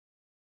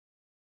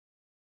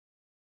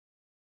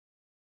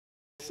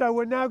So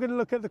we're now going to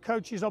look at the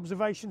coaches'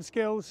 observation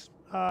skills.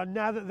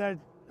 Now that they're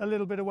a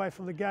little bit away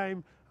from the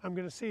game, I'm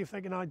going to see if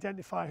they can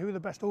identify who are the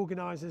best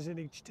organisers in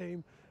each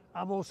team.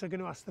 I'm also going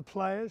to ask the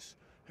players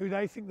who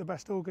they think the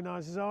best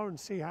organisers are and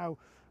see how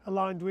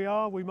aligned we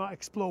are. We might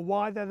explore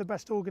why they're the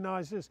best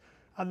organisers,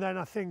 and then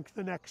I think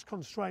the next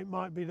constraint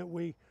might be that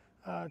we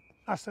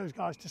ask those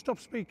guys to stop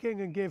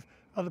speaking and give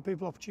other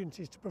people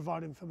opportunities to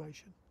provide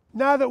information.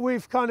 Now that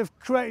we've kind of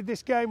created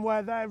this game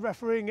where they're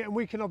refereeing it and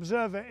we can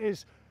observe it,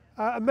 is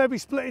and maybe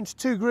split into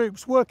two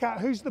groups, work out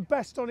who's the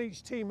best on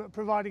each team at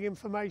providing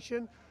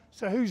information.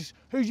 So who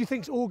do you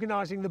think's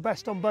organising the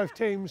best on both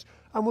teams,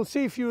 and we'll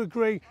see if you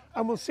agree,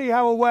 and we'll see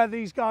how aware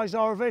these guys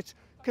are of it,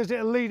 because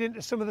it'll lead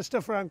into some of the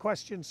stuff around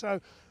questions.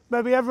 So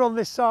maybe everyone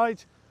this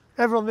side,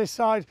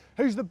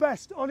 who's the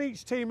best on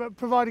each team at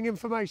providing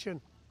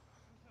information?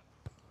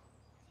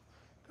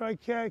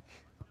 Great cake.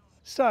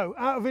 So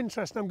out of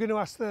interest, I'm going to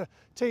ask the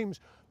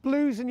teams,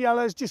 blues and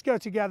yellows just go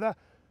together.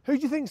 Who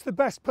do you think's the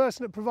best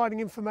person at providing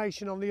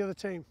information on the other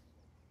team?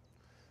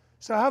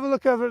 So have a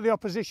look over at the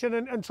opposition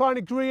and try and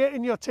agree it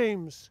in your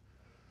teams.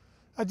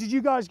 Did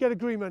you guys get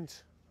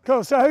agreement?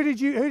 Cool. So who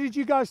did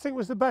you guys think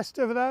was the best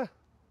over there?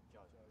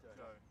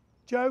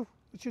 Joe.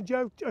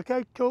 Joe?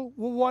 Okay, cool.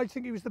 Well, why do you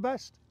think he was the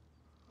best?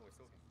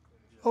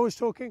 Always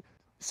talking.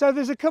 So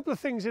there's a couple of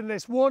things in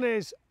this. One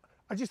is,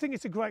 I just think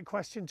it's a great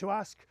question to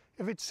ask.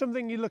 If it's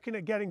something you're looking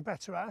at getting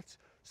better at,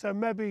 so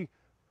maybe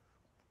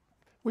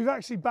we've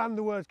actually banned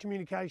the word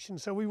communication,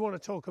 so we want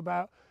to talk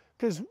about,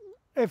 because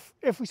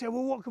if we say,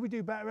 well, what can we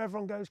do better?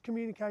 Everyone goes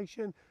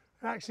communication,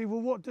 and actually,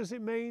 well, what does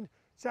it mean?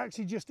 It's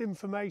actually just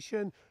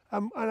information,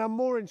 and I'm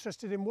more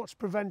interested in what's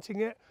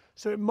preventing it.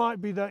 So it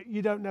might be that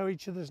you don't know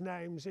each other's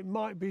names. It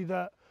might be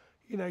that,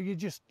 you know, you've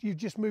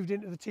just moved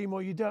into the team,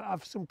 or you don't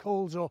have some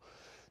calls, or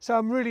so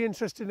I'm really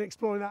interested in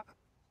exploring that.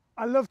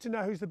 I love to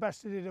know who's the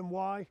best at it and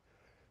why.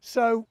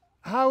 So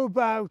how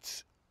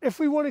about, if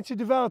we wanted to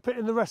develop it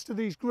in the rest of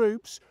these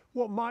groups,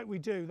 what might we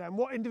do then?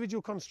 What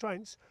individual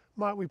constraints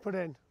might we put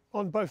in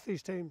on both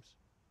these teams?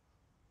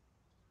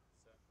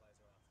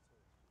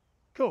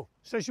 Cool.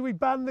 So should we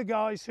ban the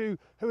guys who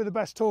are the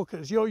best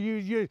talkers?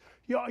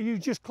 You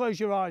just close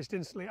your eyes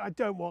instantly. I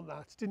don't want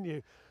that, didn't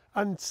you?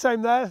 And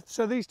same there.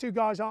 So these two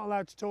guys aren't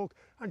allowed to talk.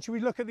 And should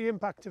we look at the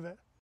impact of it?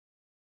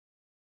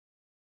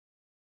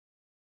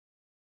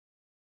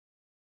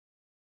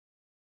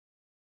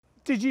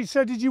 Did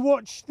you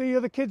watch the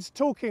other kids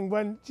talking?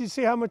 Did you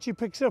see how much he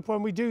picks up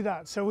when we do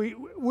that? So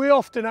we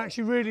often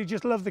actually really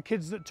just love the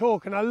kids that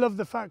talk, and I love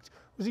the fact,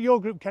 was it your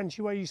group,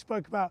 Kenshi, where you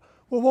spoke about,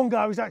 well, one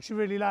guy was actually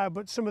really loud,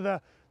 but some of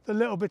the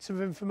little bits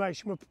of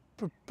information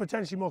were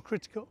potentially more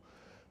critical.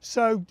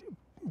 So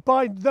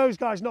by those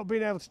guys not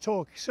being able to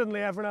talk,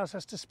 suddenly everyone else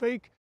has to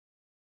speak.